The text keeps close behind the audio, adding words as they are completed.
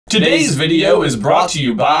Today's video is brought to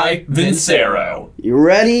you by Vincero. You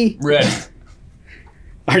ready? Ready.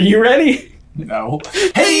 Are you ready? No.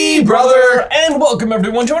 Hey, brother, and welcome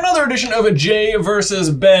everyone to another edition of Jay vs.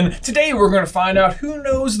 Ben. Today we're going to find out who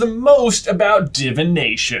knows the most about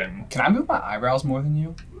divination. Can I move my eyebrows more than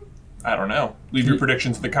you? I don't know. Leave your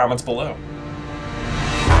predictions in the comments below.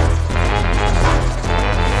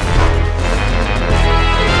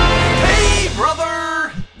 Hey, brother!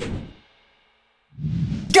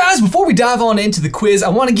 Guys, before we dive on into the quiz, I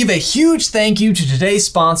want to give a huge thank you to today's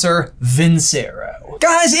sponsor, Vincero.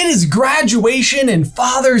 Guys, it is graduation and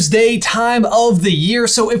Father's Day time of the year,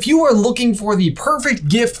 so if you are looking for the perfect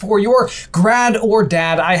gift for your grad or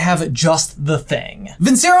dad, I have just the thing.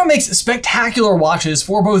 Vincero makes spectacular watches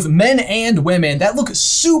for both men and women that look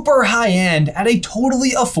super high-end at a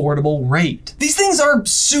totally affordable rate. These things are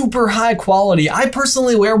super high quality. I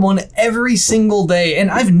personally wear one every single day, and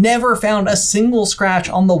I've never found a single scratch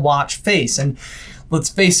on the watch face. And let's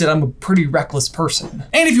face it, I'm a pretty reckless person.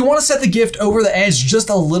 And if you want to set the gift over the edge just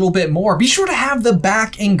a little bit more, be sure to have the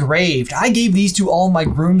back engraved. I gave these to all my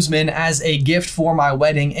groomsmen as a gift for my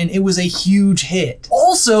wedding, and it was a huge hit.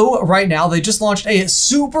 Also, right now, they just launched a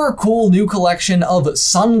super cool new collection of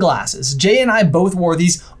sunglasses. Jay and I both wore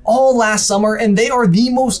these all last summer, and they are the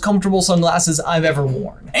most comfortable sunglasses I've ever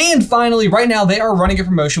worn. And finally, right now, they are running a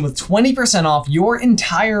promotion with 20% off your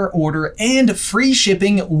entire order and free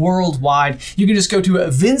shipping worldwide. You can just go to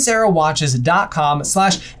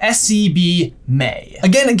vincerowatches.com/SCBMay.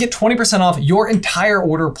 Again, get 20% off your entire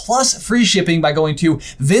order plus free shipping by going to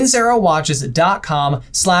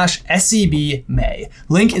vincerowatches.com/SCBMay.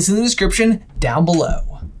 Link is in the description down below.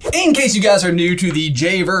 In case you guys are new to the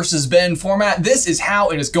Jay versus Ben format, this is how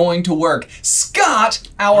it is going to work. Scott,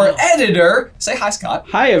 our editor, say hi, Scott.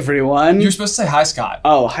 Hi, everyone. You're supposed to say hi, Scott.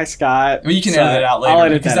 Oh, hi, Scott. Well, you can edit it out later. I'll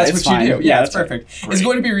edit because that. that's It's what fine. you do. Yeah, that's that's perfect. Right. Is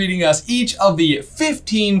going to be reading us each of the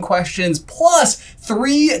 15 questions plus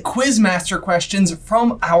 3 Quizmaster questions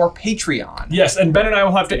from our Patreon. Yes, and Ben and I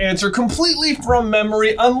will have to answer completely from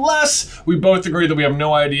memory unless we both agree that we have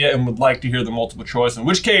no idea and would like to hear the multiple choice, in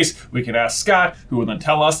which case we can ask Scott, who will then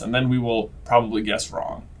tell us, and then we will probably guess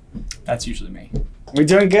wrong. That's usually me. We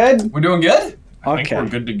doing good? We're doing good? I think we're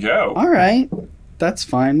good to go. All right. That's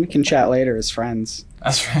fine. We can chat later as friends.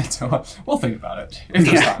 That's right. So we'll think about it if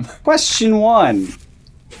there's time. Question 1.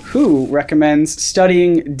 Who recommends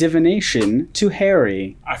studying divination to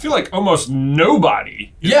Harry? I feel like almost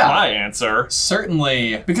nobody is my answer.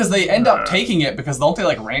 Certainly, because they end up taking it because don't they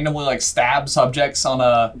like randomly like stab subjects on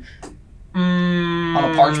a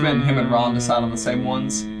parchment and him and Ron decide on the same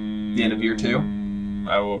ones? The end of year 2?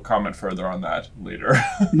 I will comment further on that later.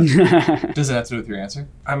 Does it have to do with your answer?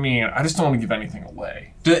 I mean, I just don't want to give anything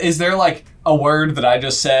away. Is there like a word that I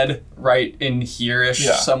just said right in here-ish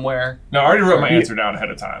somewhere? No, I already wrote my answer down ahead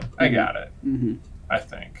of time. I got it. I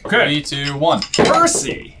think. Okay. 3, 2, 1.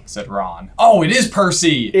 Percy. Said Ron. Oh, it is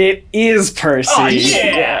Percy. It is Percy. Oh,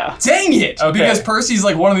 yeah. Dang it. Okay. Because Percy's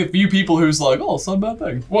like one of the few people who's like, oh, it's not a bad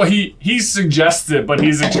thing. Well, he suggests it, but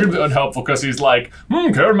he's extremely unhelpful because he's like,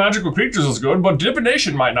 care magical creatures is good, but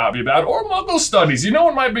divination might not be bad, or muggle studies. You know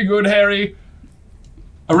what might be good, Harry?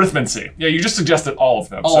 Arithmancy. Yeah, you just suggested all of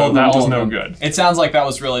them, so that was no good. It sounds like that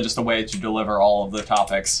was really just a way to deliver all of the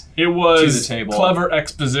topics It was to the table. Clever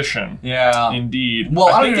exposition. Yeah. Indeed. Well,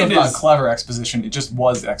 I don't think know if it's not clever exposition, it just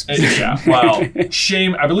was exposition. Yeah, well,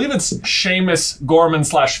 I believe it's Seamus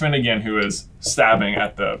Gorman/Finnegan who is stabbing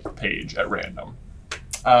at the page at random.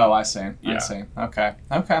 Oh, I see. Yeah. I see. Okay.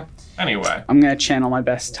 Okay. Anyway. I'm going to channel my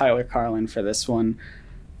best Tyler Carlin for this one.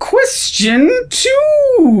 Question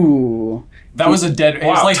 2. That was a dead.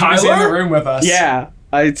 Wow, it's like he was in Tyler? the room with us. Yeah,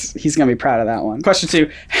 he's going to be proud of that one. Question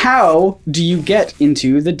 2. How do you get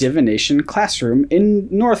into the divination classroom in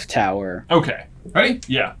North Tower? Okay. Ready?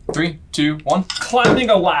 Yeah. 3, 2, 1. Climbing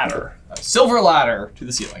a ladder. A silver ladder to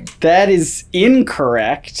the ceiling. That is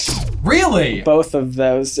incorrect. Really? Both of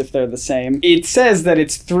those, if they're the same. It says that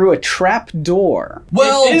it's through a trap door.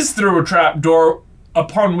 Well, It is through a trap door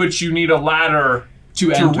upon which you need a ladder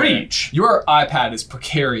to enter. reach. Your iPad is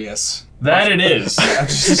precarious. That it is.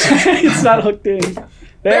 It's not hooked in.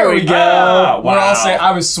 There we go. Ah, We're all wow. saying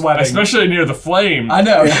I was sweating. Especially near the flame. I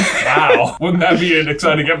know. Wow. Wouldn't that be an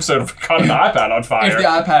exciting episode if we caught an iPad on fire? If the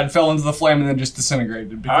iPad fell into the flame and then just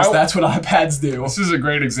disintegrated, because that's what iPads do. This is a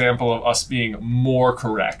great example of us being more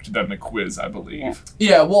correct than the quiz, I believe.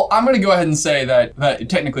 Yeah, well, I'm going to go ahead and say that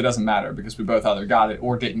it technically doesn't matter because we both either got it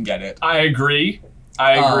or didn't get it. I agree.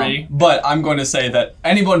 I agree. But I'm going to say that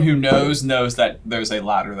anyone who knows that there's a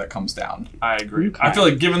ladder that comes down. I agree. Okay. I feel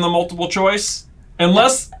like given the multiple choice,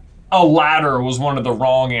 unless a ladder was one of the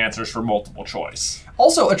wrong answers for multiple choice.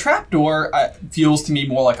 Also, a trapdoor feels to me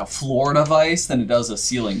more like a floor device than it does a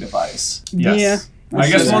ceiling device. Yes. Yeah. I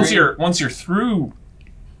guess That's once you're through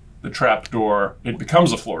the trapdoor, it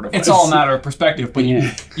becomes a floor device. It's all a matter of perspective, but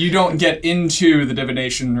you don't get into the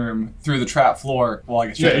divination room through the trap floor. Well, I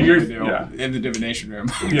guess you're in the divination room.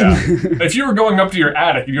 Yeah. If you were going up to your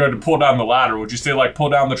attic and you had to pull down the ladder, would you say, like, pull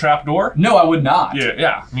down the trapdoor? No, I would not.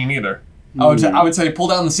 Yeah, me neither. I would say pull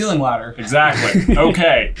down the ceiling ladder. Exactly.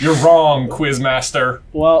 Okay, you're wrong, Quizmaster.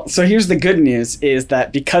 Well, so here's the good news is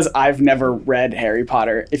that because I've never read Harry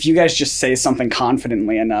Potter, if you guys just say something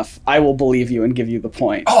confidently enough, I will believe you and give you the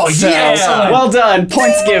point. Oh, yeah! Well done.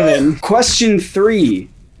 Points given. Question 3.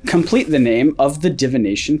 Complete the name of the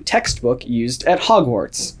divination textbook used at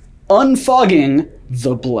Hogwarts. Unfogging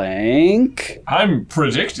the blank. I'm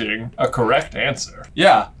predicting a correct answer.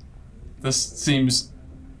 Yeah. This seems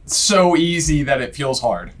so easy that it feels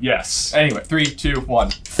hard. Yes. Anyway, 3, 2,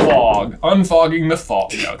 1. Fog. Unfogging the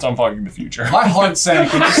fog. No, it's unfogging the future. My heart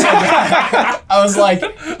sank when you said that. I was like,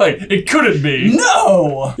 it couldn't be.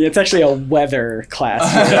 no! Yeah, it's actually a weather class.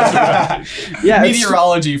 Yeah,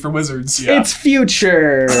 Meteorology for wizards. Yeah. it's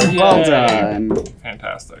future. Well done.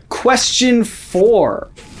 Fantastic. Question 4.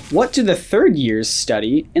 What do the third years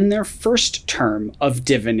study in their first term of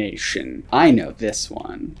divination? I know this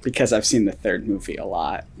one because I've seen the third movie a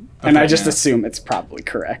lot. And I just assume it's probably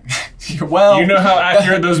correct. Well, You know how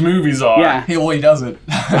accurate those movies are. Yeah, he doesn't.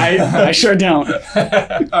 I sure don't.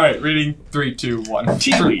 All right, reading 3, 2, 1.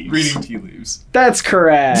 Tea leaves. Reading tea leaves. That's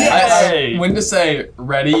correct. Yay! I went to say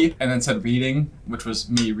ready and then said reading, which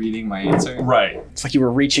was me reading my answer. Right. It's like you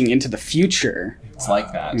were reaching into the future. It's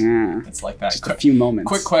like that. Yeah. It's like that. Just a few moments.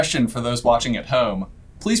 Quick question for those watching at home.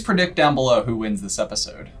 Please predict down below who wins this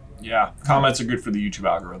episode. Yeah. Comments are good for the YouTube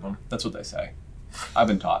algorithm. That's what they say. I've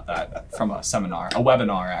been taught that from a seminar, a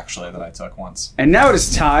webinar actually, that I took once. And now it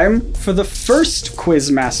is time for the first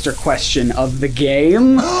Quizmaster question of the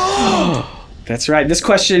game. That's right. This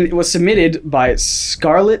question was submitted by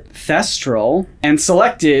Scarlet Thestral and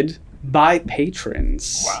selected by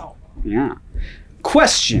patrons. Wow. Yeah.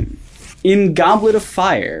 Question. In Goblet of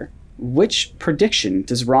Fire, which prediction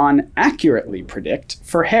does Ron accurately predict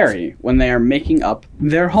for Harry when they are making up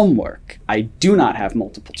their homework? I do not have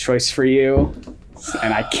multiple choice for you,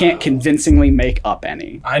 and I can't convincingly make up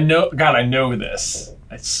any. I know this.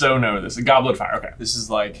 I so know this. A Goblet of Fire. Okay. This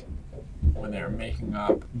is like When they're making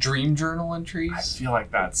up, dream journal I entries. feel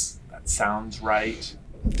like that sounds right.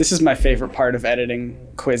 This is my favorite part of editing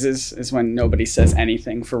quizzes, is when nobody says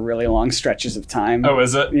anything for really long stretches of time. Oh,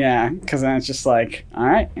 is it? Yeah, because then it's just like, all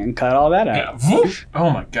right, and cut all that out. Yeah. Whoop.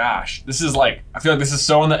 Oh my gosh. This is like, I feel like this is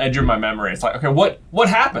so on the edge of my memory. It's like, okay, what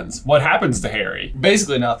happens? What happens to Harry?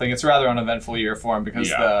 Basically nothing. It's a rather uneventful year for him because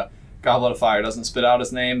the Goblet of Fire doesn't spit out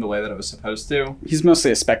his name the way that it was supposed to. He's mostly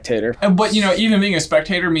a spectator. But, even being a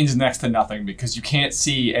spectator means next to nothing because you can't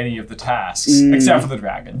see any of the tasks except for the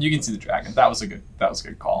dragon. You can see the dragon. That was a good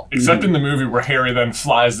call. Except in the movie where Harry then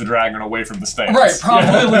flies the dragon away from the stands. Right,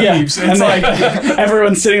 probably leaves. And It's like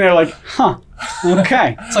everyone's sitting there like, huh,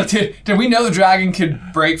 okay. it's like did we know the dragon could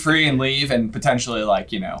break free and leave and potentially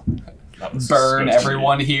That was burn supposed to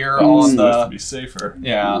everyone be, here supposed on to the be safer.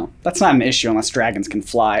 yeah. That's not an issue unless dragons can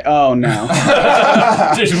fly. Oh, no.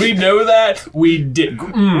 Did we know that? We did.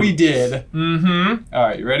 We did. Mm-hmm. All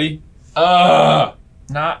right, you ready?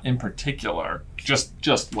 Not in particular.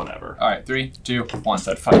 Just whatever. All right, 3, 2, 1.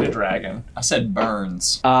 Said fight a dragon. I said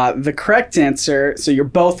burns. The correct answer, so you're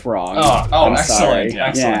both wrong. Oh, I'm excellent. sorry. Yeah,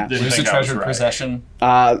 excellent. Yeah. Didn't Lose a think I was treasured right. possession.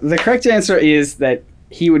 The correct answer is that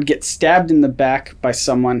he would get stabbed in the back by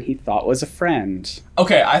someone he thought was a friend.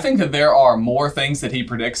 Okay, I think that there are more things that he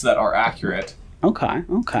predicts that are accurate. Okay.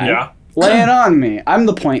 Yeah. Lay it on me. I'm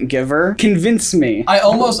the point giver. Convince me. I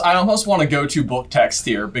almost want to go to book text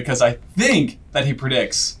here because I think that he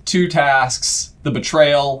predicts 2 tasks: the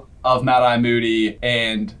betrayal of Mad-Eye Moody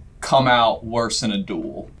and come out worse in a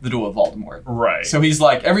duel, the duel of Voldemort. Right. So he's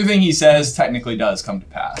like, everything he says technically does come to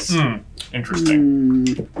pass. Interesting.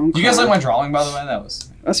 Okay. You guys like my drawing, by the way?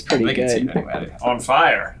 That's pretty they can see it good. anyway. I didn't have On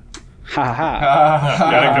fire. Ha ha.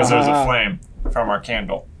 Yeah, because there's a flame from our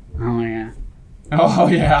candle. Oh, yeah. Oh,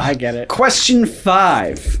 yeah. I get it. Question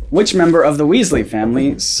 5. Which member of the Weasley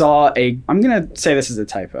family saw a... I'm going to say this is a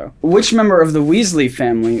typo. Which member of the Weasley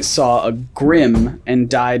family saw a Grim and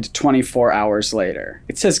died 24 hours later?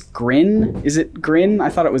 It says Grin. Is it Grin? I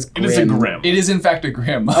thought it was Grim. It is a grim. It is, in fact, a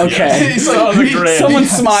Grim. Okay. He's like, Oh, the Grim. Someone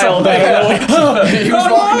smiled at him. He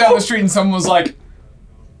was walking down the street and someone was like,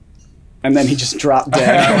 And then he just dropped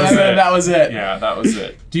dead. and then that was it. Yeah, that was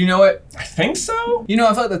it. Do you know it? I think so. I feel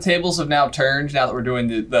like the tables have now turned now that we're doing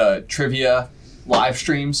the trivia live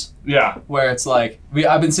streams Yeah. where it's like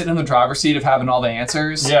I've been sitting in the driver's seat of having all the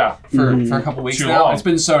answers. Yeah. For a couple weeks Too now. long. It's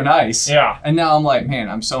been so nice. Yeah. And now I'm like, man,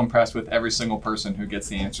 I'm so impressed with every single person who gets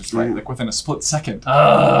the answers right, like within a split second.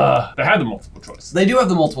 They had the multiple choice. They do have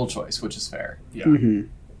the multiple choice, which is fair. Yeah.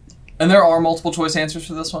 And there are multiple choice answers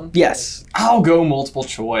for this one? Yes. I'll go multiple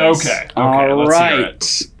choice. Okay. All Let's hear it.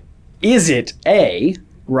 right. Is it A,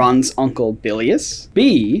 Ron's uncle Bilius,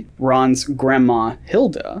 B, Ron's grandma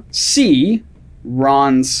Hilda, C,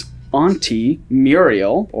 Ron's auntie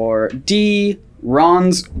Muriel, or D,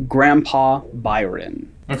 Ron's grandpa Byron?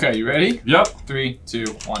 Okay, you ready? Yep. 3, 2,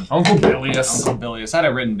 1. Uncle Bilius. Uncle Bilius. I had it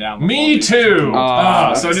written down. Me too.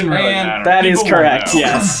 So it didn't really Man, matter. That is People will correct, know.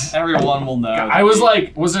 yes. Everyone will know. I was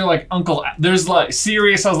like, was there like Uncle? There's like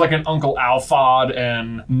Sirius has like an Uncle Alphod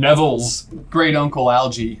and Neville's great Uncle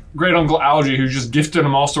Algie. great Uncle Algie who just gifted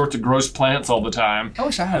him all sorts of gross plants all the time. I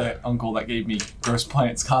wish I had an uncle that gave me gross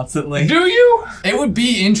plants constantly. Do you? It would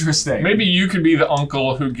be interesting. Maybe you could be the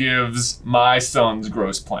uncle who gives my sons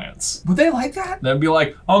gross plants. Would they like that? They'd be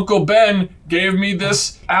like, Uncle Ben gave me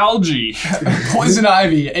this algae. Poison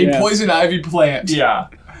ivy. A Yeah. poison ivy plant. Yeah.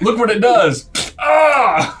 Look what it does.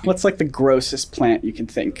 Ah! What's like the grossest plant you can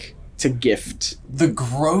think to gift? The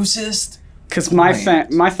grossest? Because my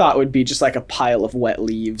Plant. my thought would be just like a pile of wet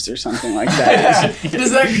leaves or something like that.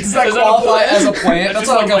 Does that Is that a qualify plant? as a plant? That's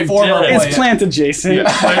It like a sounds former like plant. It's plant adjacent.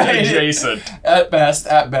 Plant adjacent. At best,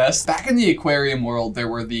 at best. Back in the aquarium world, there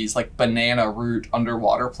were these like banana root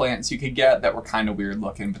underwater plants you could get that were kind of weird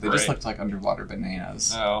looking, but they just Right. looked like underwater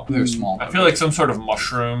bananas. Oh. They're small. I feel like some sort of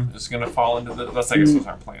mushroom is going to fall into the... I guess those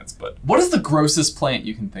aren't plants, but What is the grossest plant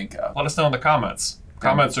you can think of? let us know in the comments.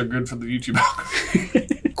 Comments are good for the YouTube algorithm.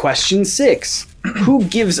 Question 6. Who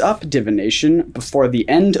gives up divination before the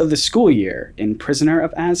end of the school year in Prisoner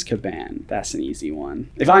of Azkaban? That's an easy one.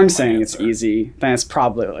 If I'm saying it's answer. easy, then it's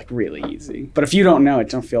probably like really easy. But if you don't know it,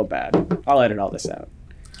 don't feel bad. I'll edit all this out.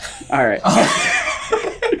 All right.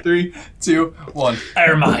 3, 2, 1.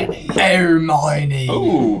 Hermione. Hermione.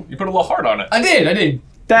 Ooh, you put a little heart on it. I did.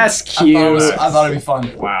 That's I cute. thought it'd be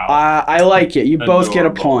fun. Wow. I like it. You both get a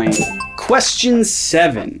Adorable. point. Question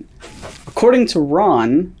 7. According to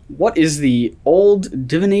Ron, what is the old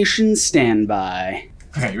divination standby?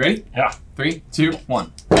 Okay, you ready? Yeah. 3, 2,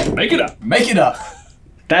 1. Make it up. Make it up.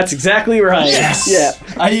 That's exactly right. Yes. Yeah.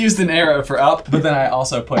 I used an arrow for up, but then I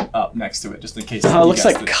also put up next to it just in case. Oh, you it looks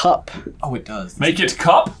guessed like it. cup. Oh, it does. Make it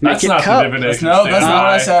cup? Make That's it not cup. the divination. No, that's not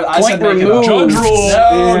what I said. I Point said make removed. it up. Judge rule.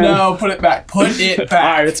 No, Yeah. no, put it back. Put it back.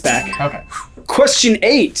 All right, it's back. Okay. Question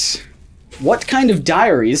 8. What kind of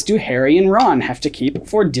diaries do Harry and Ron have to keep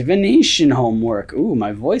for divination homework? Ooh,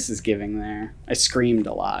 my voice is giving there. I screamed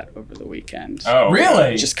a lot over the weekend. Oh.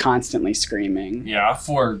 Really? Just constantly screaming. Yeah.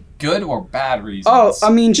 For good or bad reasons? Oh, I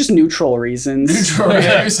mean, just neutral reasons. Neutral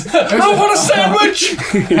reasons. I want a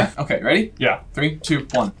sandwich! Okay, ready? Yeah. 3, 2,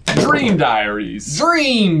 1. Dream diaries.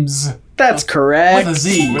 Dreams. That's correct. With a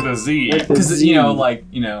Z. With a Z. With- Because, Z. you know, like,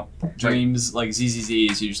 dreams, like ZZZ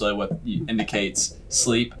is usually what indicates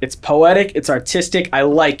sleep. It's poetic, it's artistic, I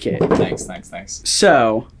like it. Thanks.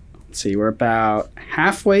 So, let's see, we're about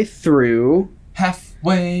halfway through.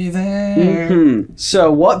 Halfway there.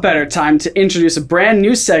 So, what better time to introduce a brand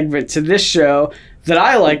new segment to this show that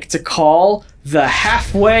I like to call the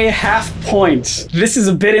Halfway Half Point. This is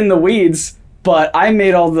a bit in the weeds, but I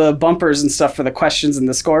made all the bumpers and stuff for the questions and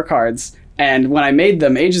the scorecards. And when I made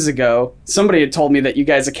them ages ago, somebody had told me that you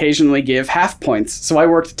guys occasionally give half points. So I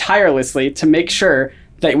worked tirelessly to make sure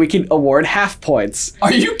that we could award half points.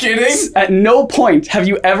 Are you kidding? At no point have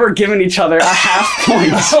you ever given each other a half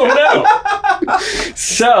point. Oh no!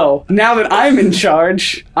 So, now that I'm in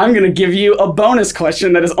charge, I'm going to give you a bonus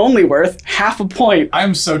question that is only worth half a point.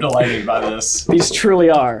 I'm so delighted by this. These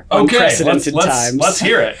truly are Okay, unprecedented times. let's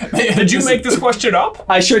hear it. Did you make this question up?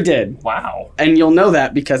 I sure did. Wow. And you'll know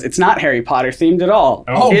that because it's not Harry Potter themed at all.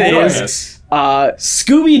 Oh, It boy. is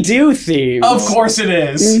Scooby-Doo themed. Of course it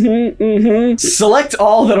is. Select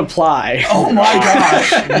all that apply. Oh my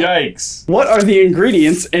gosh. Yikes. What are the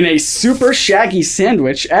ingredients in a super shaggy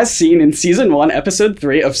sandwich as seen in Season 1, Episode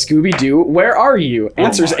 3 of Scooby-Doo, Where Are You?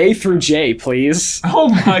 Answers my. A through J, please. Oh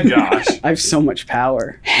my gosh. I have so much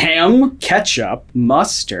power. Ham, ketchup,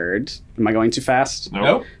 mustard. Am I going too fast?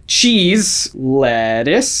 Nope. Cheese,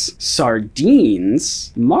 lettuce,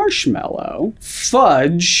 sardines, marshmallow,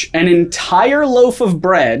 fudge, an entire loaf of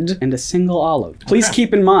bread, and a single olive. Please Okay.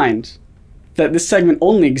 keep in mind that this segment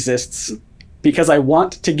only exists because I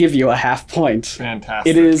want to give you a half point.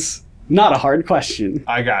 Fantastic. It is not a hard question.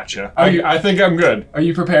 I gotcha. I think I'm good. Are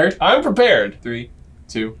you prepared? I'm prepared. 3,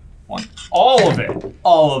 2, 1. All of it.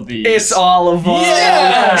 All of these. It's all of us.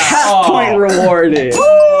 Yes! Half point rewarded. Boy,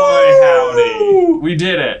 howdy. howdy. We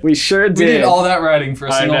did it. We sure did. We did all that writing for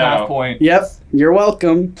a single know. half point. Yep. You're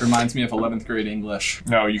welcome. Reminds me of 11th grade English.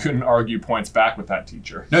 No, you couldn't argue points back with that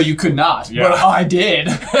teacher. No, you could not. Yeah. But I did.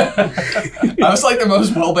 I was like the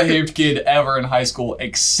most well-behaved kid ever in high school,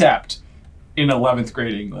 except in 11th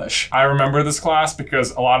grade English. I remember this class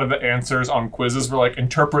because a lot of the answers on quizzes were like,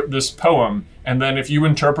 interpret this poem. And then if you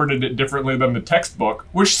interpreted it differently than the textbook,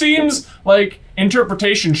 which seems like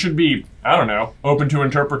interpretation should be, I don't know, open to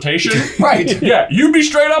interpretation. Right. Yeah, you'd be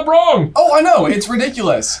straight up wrong. Oh, I know. It's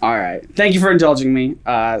ridiculous. All right. Thank you for indulging me.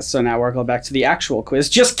 So now we're going back to the actual quiz.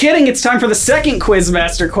 Just kidding. It's time for the second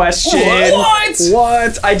Quizmaster question.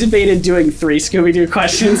 What? I debated doing 3 Scooby-Doo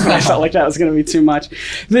questions, but I felt like that was going to be too much.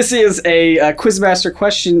 This is a Quizmaster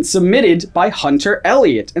question submitted by Hunter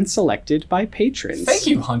Elliott and selected by patrons. Thank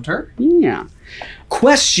you, Hunter. Yeah.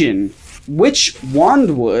 Question. Which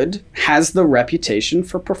wandwood has the reputation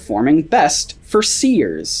for performing best for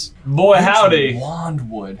seers? Boy, howdy.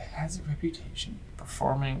 Wandwood has a reputation.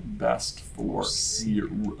 Performing best for seer.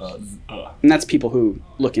 And that's people who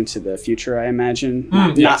look into the future, I imagine.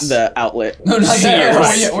 Not yes. the outlet. No, not seers.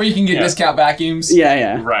 that. Or you can get discount vacuums. Yeah,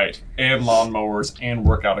 yeah. Right. And lawnmowers and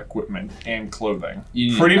workout equipment and clothing.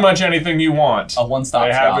 You need Pretty much anything you want. A one-stop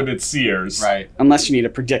They shop. have it at Sears. Right. Unless you need a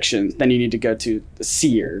prediction, then you need to go to the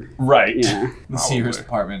seer. Right. Yeah. The Sears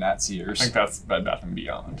department at Sears. I think that's Bed Bath &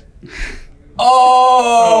 Beyond.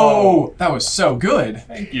 Oh! That was so good.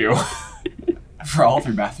 Thank you. For all of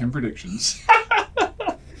your bathroom predictions.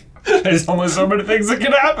 There's only so many things that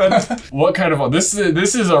can happen. What kind of this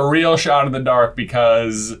is a real shot in the dark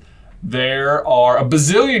because there are a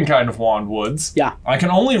bazillion kind of wandwoods. Yeah. I can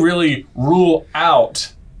only really rule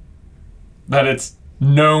out that it's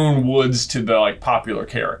known woods to the like popular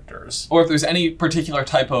characters. Or if there's any particular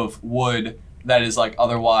type of wood that is like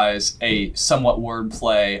otherwise a somewhat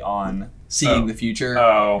wordplay on seeing the future.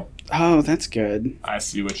 Oh, that's good. I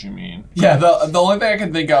see what you mean. Yeah, the only thing I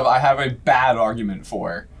can think of I have a bad argument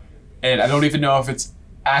for. And I don't even know if it's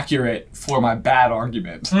accurate for my bad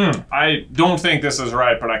argument. I don't think this is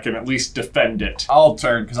right, but I can at least defend it. I'll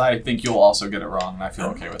turn, because I think you'll also get it wrong, and I feel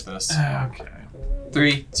okay with this. Okay.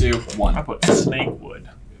 3, 2, 1. I put snakewood.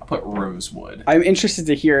 I'll put rosewood. I'm interested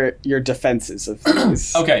to hear your defenses of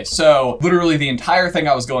these. Okay, so literally the entire thing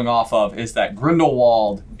I was going off of is that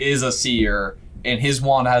Grindelwald is a seer, and his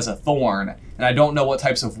wand has a thorn, and I don't know what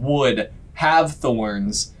types of wood have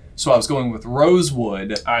thorns, so I was going with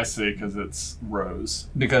rosewood. I see, because it's rose.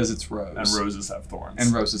 Because it's rose. And roses have thorns.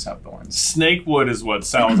 And roses have thorns. Snakewood is what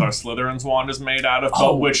Salazar Slytherin's wand is made out of,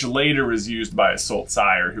 but which later is used by Isolde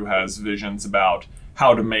Sire, who has visions about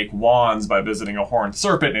how to make wands by visiting a horned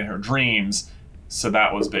serpent in her dreams. So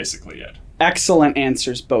that was basically it. Excellent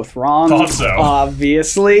answers, both wrong. Thought so.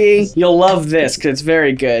 Obviously. You'll love this, because it's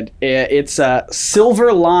very good. It's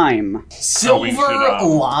silver lime. Silver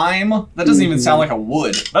lime? That doesn't even sound like a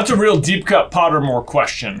wood. That's a real deep cut Pottermore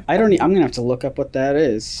question. I'm going to have to look up what that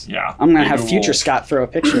is. Yeah. I'm going to have Future Scott throw a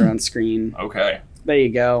picture on screen. Okay. There you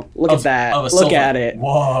go. Look at that. Of a Look silver. at it.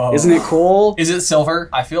 Whoa. Isn't it cool? Is it silver?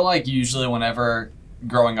 I feel like usually whenever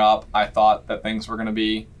growing up, I thought that things were going to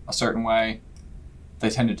be a certain way. They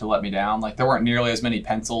tended to let me down. Like, there weren't nearly as many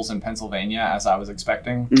pencils in Pennsylvania as I was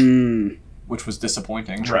expecting, which was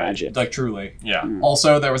disappointing. Tragic. Like, truly. Yeah.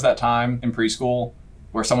 Also, there was that time in preschool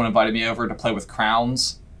where someone invited me over to play with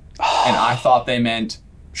crowns, and I thought they meant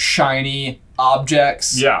shiny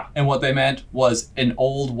objects. Yeah. And what they meant was an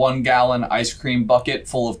old 1-gallon ice cream bucket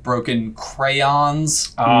full of broken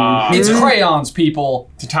crayons. It's crayons,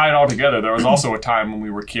 people. To tie it all together, there was also a time when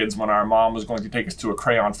we were kids when our mom was going to take us to a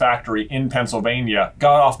crayon factory in Pennsylvania,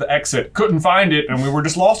 got off the exit, couldn't find it, and we were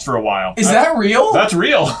just lost for a while. Is that real? That's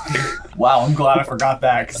real. Wow, I'm glad I forgot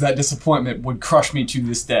that, because that disappointment would crush me to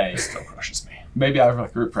this day. Still crushes me. Maybe I've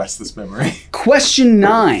like repressed this memory. Question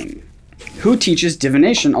 9. Who teaches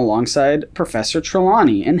divination alongside Professor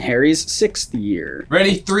Trelawney in Harry's 6th year?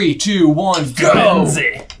 Ready? 3, 2, 1, go!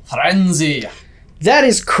 Frenzy. Frenzy. That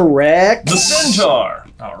is correct. The centaur.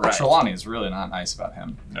 All right. Trelawney is really not nice about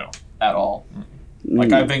him. No. At all.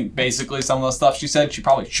 Like, I think basically some of the stuff she said, she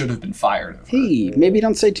probably should have been fired. Hey, maybe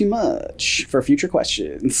don't say too much for future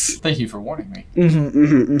questions. Thank you for warning me.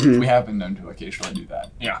 Mm-hmm. We have been known to occasionally do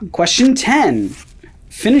that. Yeah. Question 10.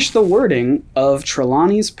 Finish the wording of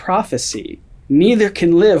Trelawney's prophecy. Neither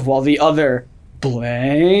can live while the other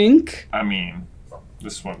blank. I mean,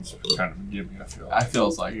 this one's kind of a gimme, I feel. I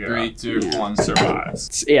feels like 3, 2, 1,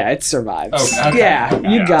 Survives. It survives. Okay. Yeah,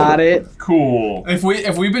 you got it. Cool. If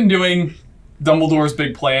we've been doing Dumbledore's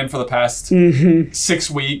big plan for the past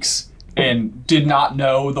 6 weeks, and did not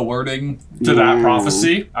know the wording to that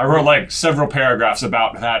prophecy. I wrote like several paragraphs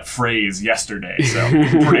about that phrase yesterday, so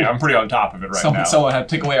I'm pretty on top of it right now. Someone had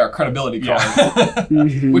to take away our credibility card,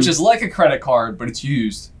 which is like a credit card, but it's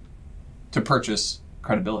used to purchase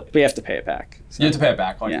credibility. We have to pay it back. So. You have to pay it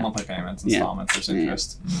back, like monthly payments, installments, there's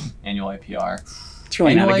interest, annual APR. It's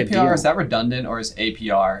really annual not a good APR, deal. is that redundant, or is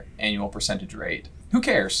APR annual percentage rate? Who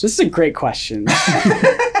cares? This is a great question.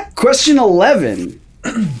 Question 11.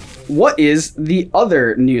 What is the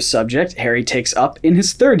other new subject Harry takes up in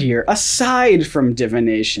his third year aside from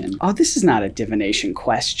divination? Oh, this is not a divination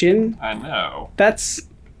question. I know. That's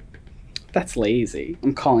lazy.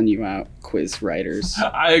 I'm calling you out, quiz writers.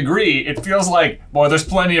 I agree. It feels like, boy, there's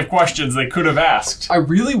plenty of questions they could have asked. I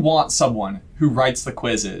really want someone who writes the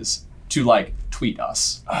quizzes to like tweet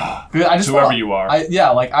us. I just Whoever you are. I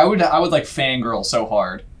would like fangirl so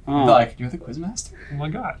hard. Oh. Like, you're the quizmaster? Oh my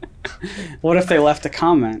god. What if they left a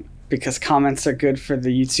comment? Because comments are good for the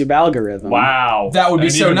YouTube algorithm. Wow. That would be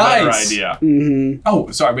so even better nice. idea. Mm-hmm. Oh,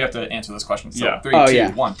 sorry, we have to answer this question. So Yeah. 3,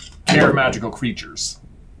 2, 1. Care magical creatures.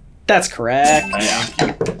 That's correct.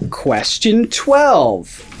 Yeah. Question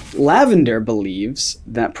 12. Lavender believes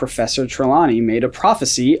that Professor Trelawney made a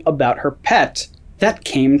prophecy about her pet that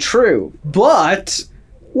came true. But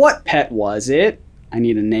what pet was it? I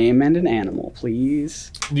need a name and an animal,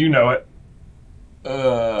 please. You know it.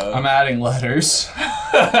 I'm adding letters.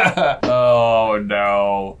 Oh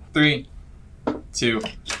no. 3, 2,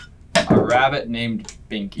 a rabbit named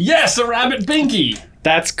Binky. Yes, a rabbit Binky.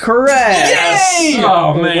 That's correct. Yay!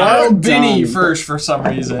 Oh man. Well Binny done. first for some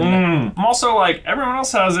reason. I'm also like, everyone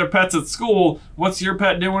else has their pets at school. What's your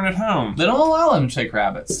pet doing at home? They don't allow them to take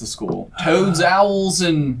rabbits to school. Toads, owls,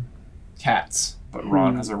 and cats. But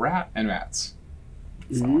Ron has a rat. And rats.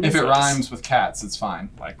 Mm. If it rhymes with cats, it's fine.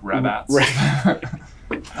 Like rabbits.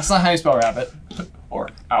 That's not how you spell rabbit. Or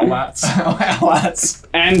Owlats. owlats.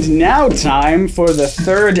 And now time for the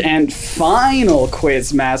third and final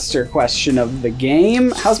Quizmaster question of the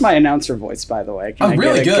game. How's my announcer voice, by the way? Can I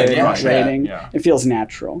really get a good. Yeah, rating? yeah. It feels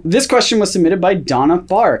natural. This question was submitted by Donna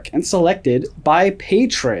Bark and selected by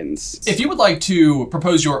patrons. If you would like to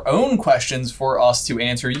propose your own questions for us to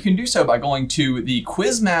answer, you can do so by going to the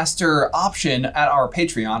Quizmaster option at our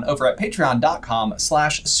Patreon over at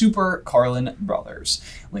patreon.com/SuperCarlinBrothers.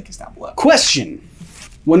 Link is down below. Question.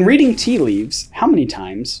 When reading tea leaves, how many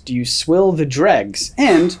times do you swill the dregs,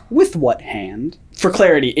 and with what hand? For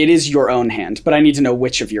clarity, it is your own hand, but I need to know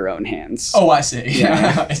which of your own hands. Oh, I see.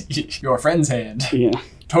 Yeah. Your friend's hand. Yeah.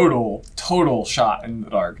 Total shot in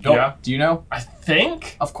the dark. Yeah. Do you know? I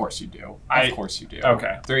think. Of course you do. Of course you do.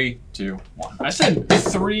 Okay. 3, 2, 1. I said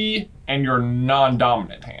 3 and your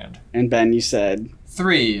non-dominant hand. And Ben, you said?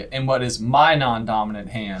 3 in what is my non-dominant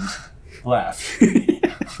hand left.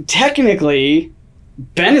 Technically,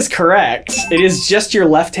 Ben is correct. It is just your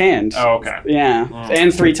left hand. Oh, okay. Yeah.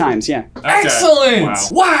 And 3 times, yeah. Okay. Excellent!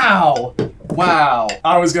 Wow. Wow.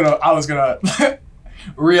 I was gonna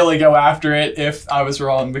really go after it if I was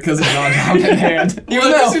wrong because of non-dominant hand.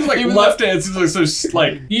 It seems like left hand seems like so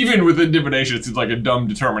like even within divination, it seems like a dumb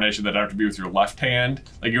determination that have to be with your left hand.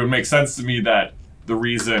 Like it would make sense to me that the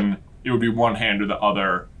reason it would be one hand or the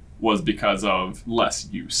other was because of less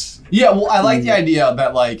use. Yeah, well, I like the idea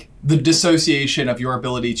that like the dissociation of your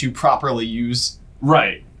ability to properly use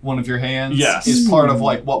Right. one of your hands Yes. is part of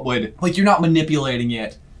like what would like you're not manipulating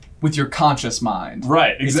it with your conscious mind.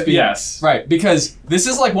 Right. It's being- Yes. Right, because this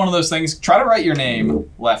is like one of those things. Try to write your name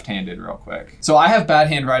left-handed real quick. So I have bad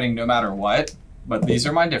handwriting no matter what, but these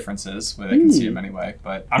are my differences. Well, they can see them anyway,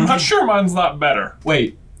 but I'm not sure mine's not better.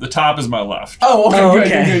 wait. The top is my left. Oh, okay, Oh, good,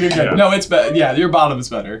 okay. good. Yeah. No, it's better. Yeah, your bottom is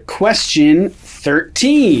better. Question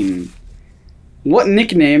 13. What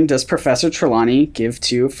nickname does Professor Trelawney give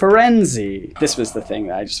to Ferenzi? This was the thing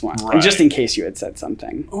that I just want. Right. Just in case you had said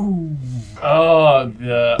something. Oh,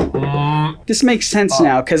 This makes sense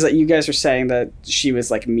now, because you guys are saying that she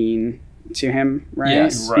was like mean to him, right?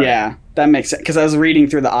 Yes. Right. Yeah, that makes sense. Because I was reading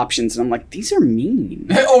through the options and I'm like, these are mean.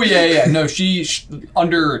 Oh yeah. No, she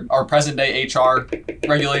under our present day HR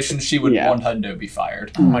regulations, she would Yeah. 100% be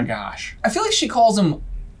fired. Oh my gosh. I feel like she calls him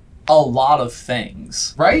a lot of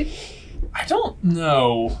things, right? I don't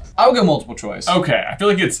know. I would go multiple choice. Okay, I feel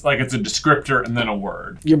like it's a descriptor and then a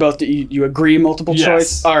word. You're both, you agree multiple Yes.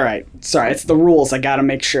 choice? All right. Sorry, it's the rules. I gotta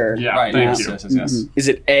make sure. Yeah, Right. thank Yes, you. yes. Is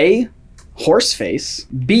it A, horseface,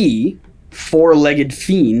 B, four-legged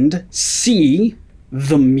fiend, C,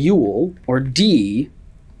 the mule, or D,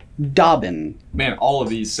 Dobbin? Man, all of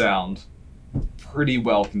these sound pretty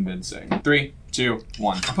well convincing. 3, 2,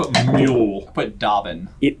 1. I put mule. Put Dobbin.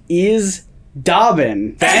 It is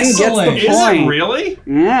Dobbin. Ben gets Excellent. the Is point. it really?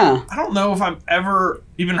 Yeah. I don't know if I've ever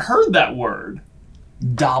even heard that word.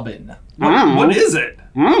 Dobbin. What is it?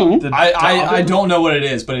 Mm. I don't know what it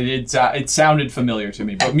is, but it sounded familiar to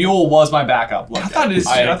me. But mule was my backup. I thought you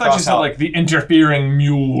said like the interfering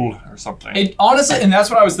mule or something. It honestly, and that's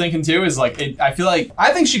what I was thinking too. Is like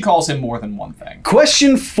I think she calls him more than one thing.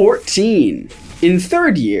 Question 14. In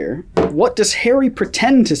third year, what does Harry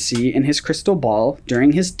pretend to see in his crystal ball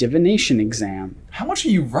during his divination exam? How much are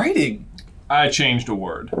you writing? I changed a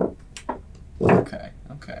word, Okay.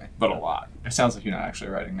 but a lot. It sounds like you're not actually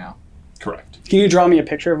writing now. Correct. Can you draw me a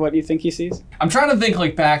picture of what you think he sees? I'm trying to think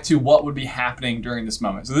like back to what would be happening during this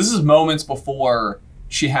moment. So this is moments before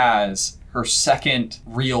she has her second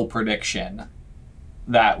real prediction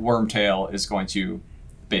that Wormtail is going to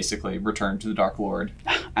basically return to the Dark Lord.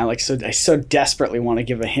 I so desperately want to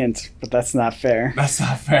give a hint, but that's not fair. That's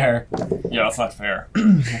not fair. Yeah, that's not fair.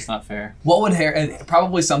 That's not fair. What would Harry?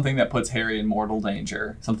 Probably something that puts Harry in mortal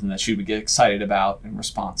danger. Something that she would get excited about in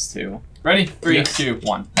response to. Ready? 3, Yes. 2,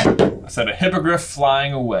 1. I said a hippogriff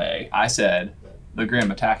flying away. I said the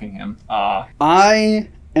Grim attacking him. I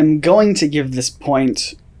am going to give this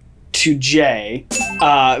point to Jay.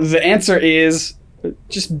 The answer is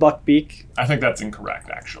just Buckbeak. I think that's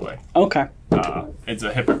incorrect, actually. Okay. It's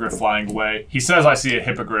a hippogriff flying away. He says, "I see a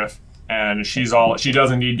hippogriff," and she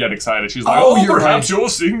does indeed get excited. She's like, Oh, "Oh, you're perhaps right. you're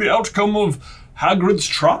seeing the outcome of Hagrid's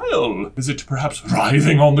trial. Is it perhaps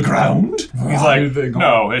writhing on the ground?" He's like, Writhing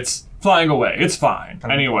 "No, it's flying away. It's fine."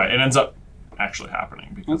 Anyway, it ends up actually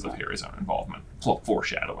happening because of Harry's own involvement. It's a little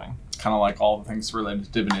foreshadowing. Kind of like all the things related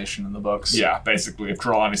to divination in the books. Yeah, basically, if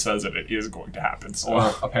Trelawney says it, it is going to happen. So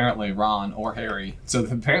Or apparently Ron or Harry. So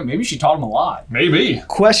apparently maybe she taught him a lot. maybe.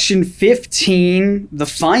 Question 15, the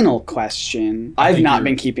final question. I've think not you're-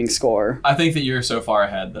 been keeping score. I think that you're so far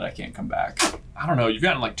ahead that I can't come back. I don't know. You've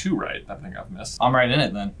gotten like 2 right. I think I've missed. I'm right in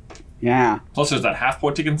it then. Yeah. Plus, there's that half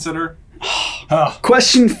point to consider.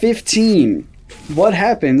 Question 15. What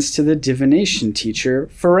happens to the divination teacher,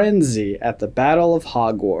 Ferenzi, at the Battle of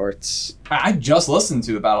Hogwarts? I just listened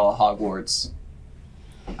to the Battle of Hogwarts.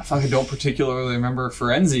 I fucking don't particularly remember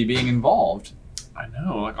Ferenzi being involved. I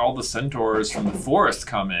know, like all the centaurs from the forest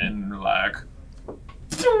come in and are like,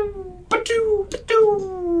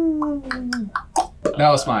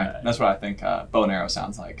 That's what I think bow and arrow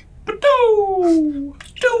sounds like.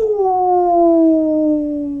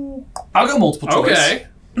 I'll go multiple choice. okay.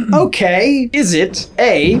 Okay, is it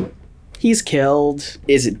A, he's killed?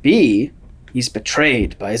 Is it B, he's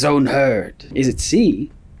betrayed by his own herd? Is it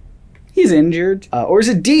C, he's injured? Or is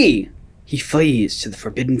it D, he flees to the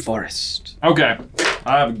Forbidden Forest? Okay,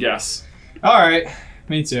 I have a guess. All right,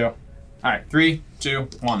 me too. All right, 3, 2,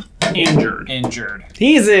 1. Injured. Injured.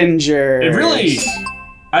 He's injured. It really,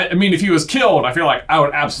 I mean, if he was killed, I feel like I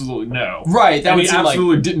would absolutely know. Right, that And would he seem like...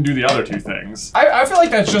 absolutely didn't do the other 2 things. I feel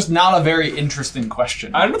like that's just not a very interesting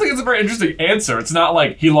question. I don't think it's a very interesting answer. It's not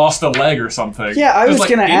like he lost a leg or something. Yeah, I It's was like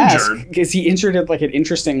gonna injured. ask, is he injured in like an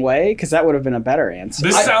interesting way? Because that would have been a better answer.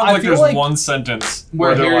 This I sounds like feel there's like one sentence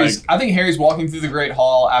Where they're Harry's, like, I think Harry's walking through the Great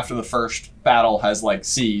Hall after the first battle has like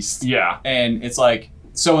ceased, yeah, and it's like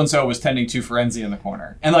so and so was tending to Ferenzi in the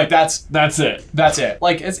corner, and like that's it. it.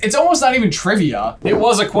 Like it's almost not even trivia. It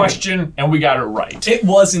was a question, and we got it right. It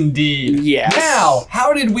was indeed. Yes. Now,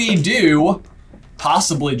 how did we do?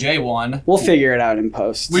 Possibly J1. We'll figure it out in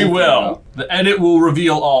post. We will. The edit will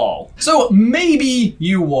reveal all. So maybe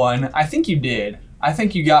you won. I think you did. I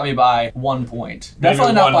think you got me by 1 point.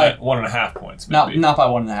 Definitely not by 1.5 points. Maybe. not by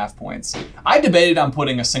 1.5 points. I debated on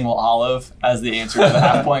putting a single olive as the answer to the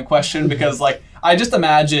half point question because like I just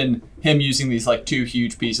imagine him using these like 2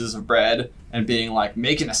 huge pieces of bread and being like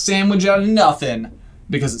making a sandwich out of nothing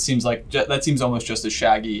because it seems like that seems almost just as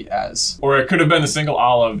shaggy as Or it could have been a single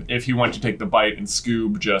olive if he went to take the bite and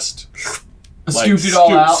Scoob just scooped it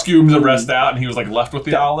all out. Scooped the rest out, and he was like left with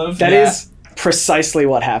the olive. That Yeah. is precisely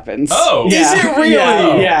what happens. Oh. yeah. Is it really? Yeah,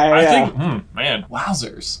 Oh, yeah. I yeah. think, man,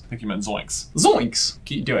 Wowzers. I think you meant zoinks. Zoinks.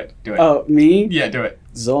 Do it. Do it. Oh, me? Yeah, do it.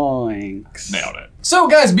 Zoinks. Nailed it. So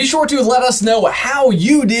guys, be sure to let us know how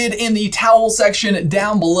you did in the towel section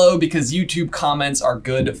down below because YouTube comments are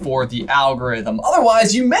good for the algorithm.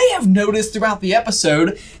 Otherwise, you may have noticed throughout the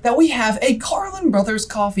episode that we have a Carlin Brothers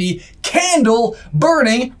coffee candle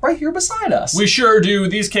burning right here beside us. We sure do.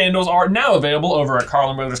 These candles are now available over at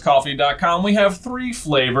CarlinBrothersCoffee.com. We have 3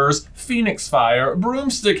 flavors: Phoenix Fire,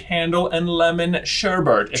 Broomstick Handle, and Lemon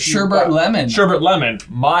Sherbet. Sherbet lemon. Sherbet Lemon.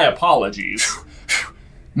 My apologies.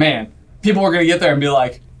 Man, people are gonna get there and be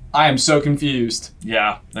like, I am so confused.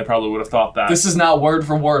 Yeah, they probably would have thought that. This is not word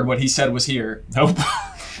for word what he said was here. Nope.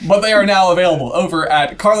 but they are now available over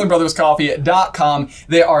at CarlinBrothersCoffee.com.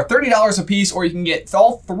 They are $30 a piece, or you can get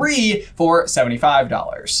all 3 for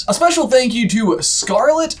 $75. A special thank you to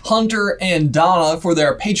Scarlett, Hunter, and Donna for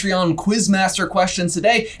their Patreon Quizmaster questions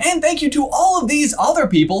today, and thank you to all of these other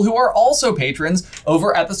people who are also patrons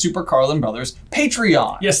over at the Super Carlin Brothers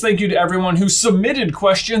Patreon. Yes, thank you to everyone who submitted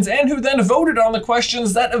questions and who then voted on the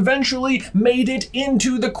questions that eventually made it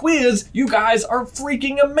into the quiz. You guys are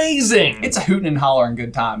freaking amazing. It's a hootin' and hollering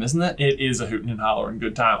good time, isn't it? It is a hootin' and hollering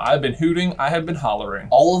good time. I've been hooting, I have been hollering.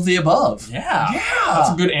 All of the above. Yeah.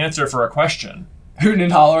 That's a good answer for a question. Hootin'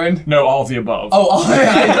 and hollering? No, all of the above. Oh,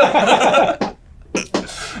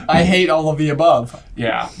 I hate all of the above.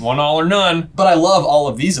 Yeah, one all or none. But I love all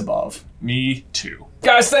of these above. Me too.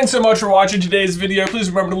 Guys, thanks so much for watching today's video. Please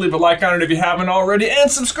remember to leave a like on it if you haven't already, and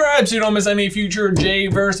subscribe so you don't miss any future Jay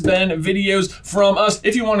vs. Ben videos from us.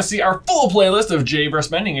 If you want to see our full playlist of Jay vs.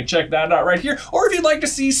 Ben, you can check that out right here. Or if you'd like to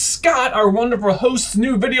see Scott, our wonderful host's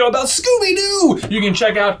new video about Scooby-Doo, you can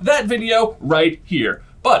check out that video right here.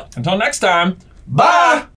 But until next time, bye!